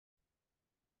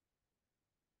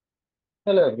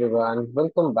Hello everyone,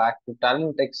 welcome back to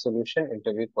Talendtech Solution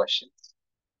interview questions.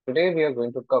 Today we are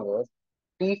going to cover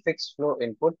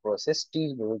tFixedFlowInput versus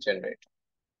tRowGenerator.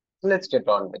 Let's get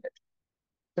on with it.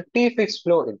 The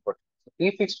tFixedFlowInput.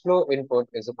 tFixedFlowInput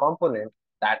is a component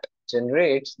that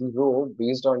generates the row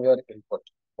based on your input,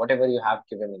 whatever you have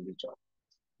given in the job.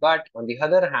 But on the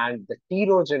other hand, the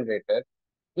tRowGenerator,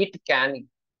 it can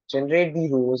generate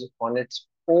the rows on its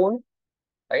own,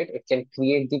 right? It can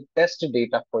create the test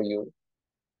data for you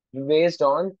based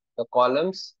on the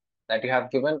columns that you have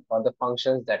given or the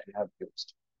functions that you have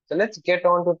used. So let's get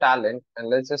on to Talend and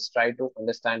let's just try to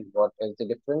understand what is the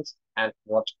difference and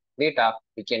what data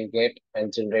we can get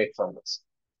and generate from this.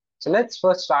 So let's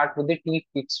first start with the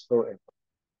tFixed flow input.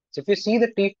 So if you see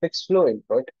the tFixed flow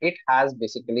input, it has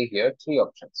basically here three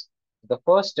options. The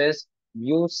first is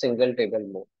use single table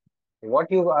mode.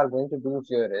 What you are going to do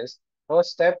here is, first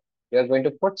step, you are going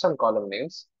to put some column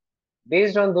names.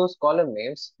 Based on those column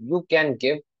names, you can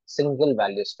give single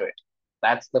values to it.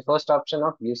 That's the first option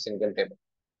of use single table.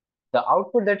 The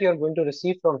output that you're going to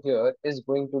receive from here is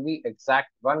going to be exact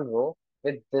one row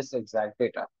with this exact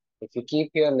data. If you keep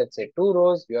here, let's say two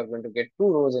rows, you are going to get two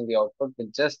rows in the output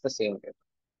with just the same data.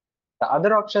 The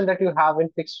other option that you have in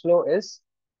fixed flow is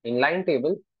inline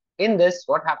table. In this,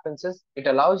 what happens is it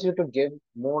allows you to give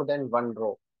more than one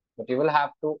row, but you will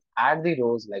have to add the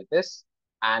rows like this,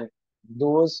 and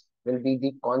those will be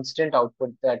the constant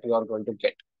output that you are going to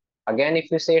get. Again,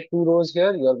 if you say two rows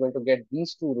here, you are going to get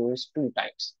these two rows two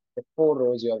times. The four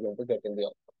rows you are going to get in the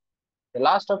output. The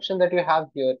last option that you have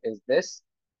here is this.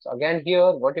 So again,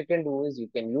 here, what you can do is you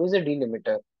can use a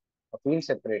delimiter, a field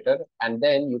separator, and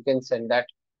then you can send that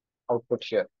output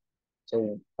here.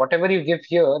 So whatever you give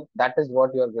here, that is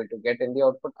what you are going to get in the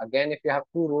output. Again, if you have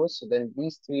two rows, so then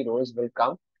these three rows will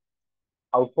come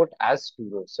output as two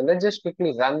rows. So let's just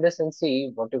quickly run this and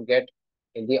see what you get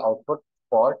in the output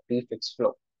for tFixed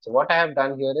flow. So what I have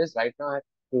done here is right now I've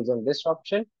chosen this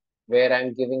option where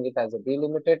I'm giving it as a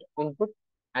delimited input,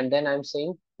 and then I'm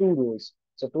saying two rows.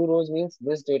 So two rows means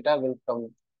this data will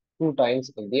come two times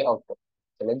in the output.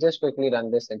 So let's just quickly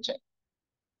run this and check.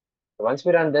 So once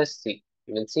we run this, see,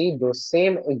 you will see those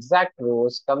same exact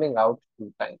rows coming out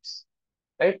two times,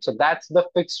 right? So that's the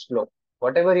fixed flow.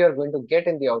 Whatever you're going to get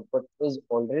in the output is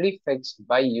already fixed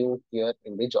by you here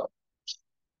in the job.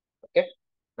 Okay.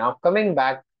 Now coming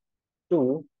back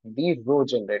to the row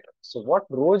generator. So what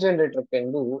row generator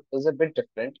can do is a bit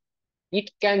different.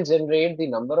 It can generate the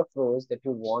number of rows that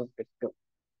you want it to.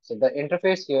 So the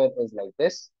interface here is like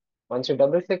this. Once you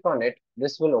double click on it,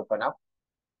 this will open up,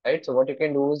 right? So what you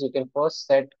can do is you can first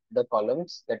set the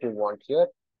columns that you want here,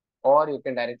 or you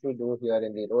can directly do here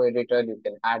in the row editor. You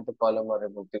can add the column or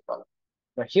remove the column.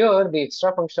 Now here, the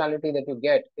extra functionality that you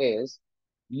get is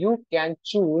you can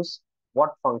choose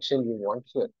what function you want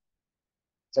here.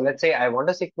 So let's say I want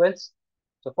a sequence.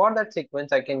 So for that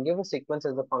sequence, I can give a sequence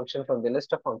as a function from the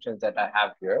list of functions that I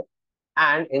have here.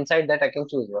 And inside that, I can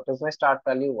choose what is my start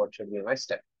value, what should be my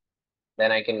step.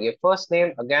 Then I can give first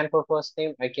name. Again, for first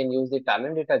name, I can use the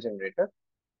Talend data generator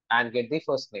and get the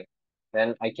first name.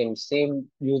 Then I can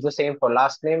use the same for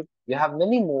last name. You have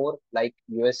many more like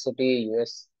US city,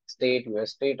 US state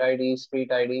ID,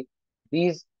 street ID.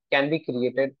 These can be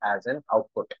created as an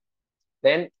output.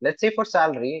 Then let's say for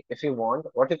salary, if you want,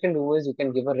 what you can do is you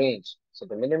can give a range. So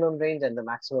the minimum range and the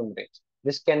maximum range.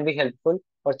 This can be helpful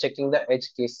for checking the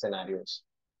edge case scenarios.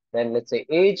 Then let's say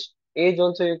age. Age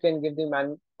also you can give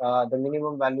the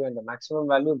minimum value and the maximum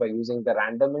value by using the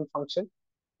random in function,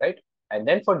 right? And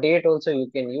then for date also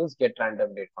you can use get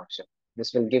random date function.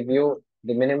 This will give you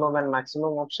the minimum and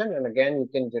maximum option, and again you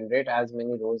can generate as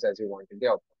many rows as you want in the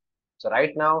output. So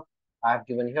right now I have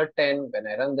given here 10. When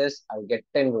I run this, I'll get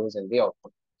 10 rows in the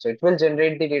output. So it will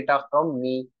generate the data for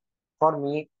me from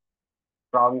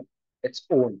its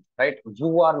own, right?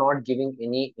 You are not giving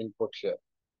any input here.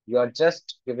 You are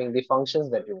just giving the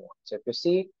functions that you want. So if you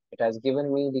see, it has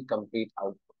given me the complete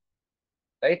output,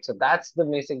 right? So that's the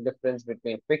basic difference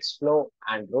between fixed flow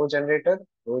and row generator.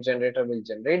 Row generator will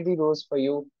generate the rows for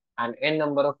you and n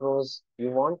number of rows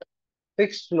you want.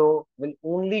 Fixed flow will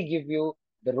only give you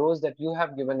the rows that you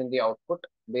have given in the output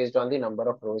based on the number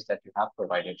of rows that you have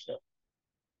provided here.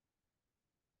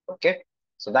 Okay,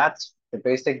 so that's the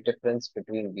basic difference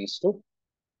between these two.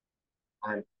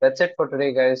 And that's it for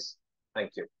today, guys.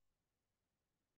 Thank you.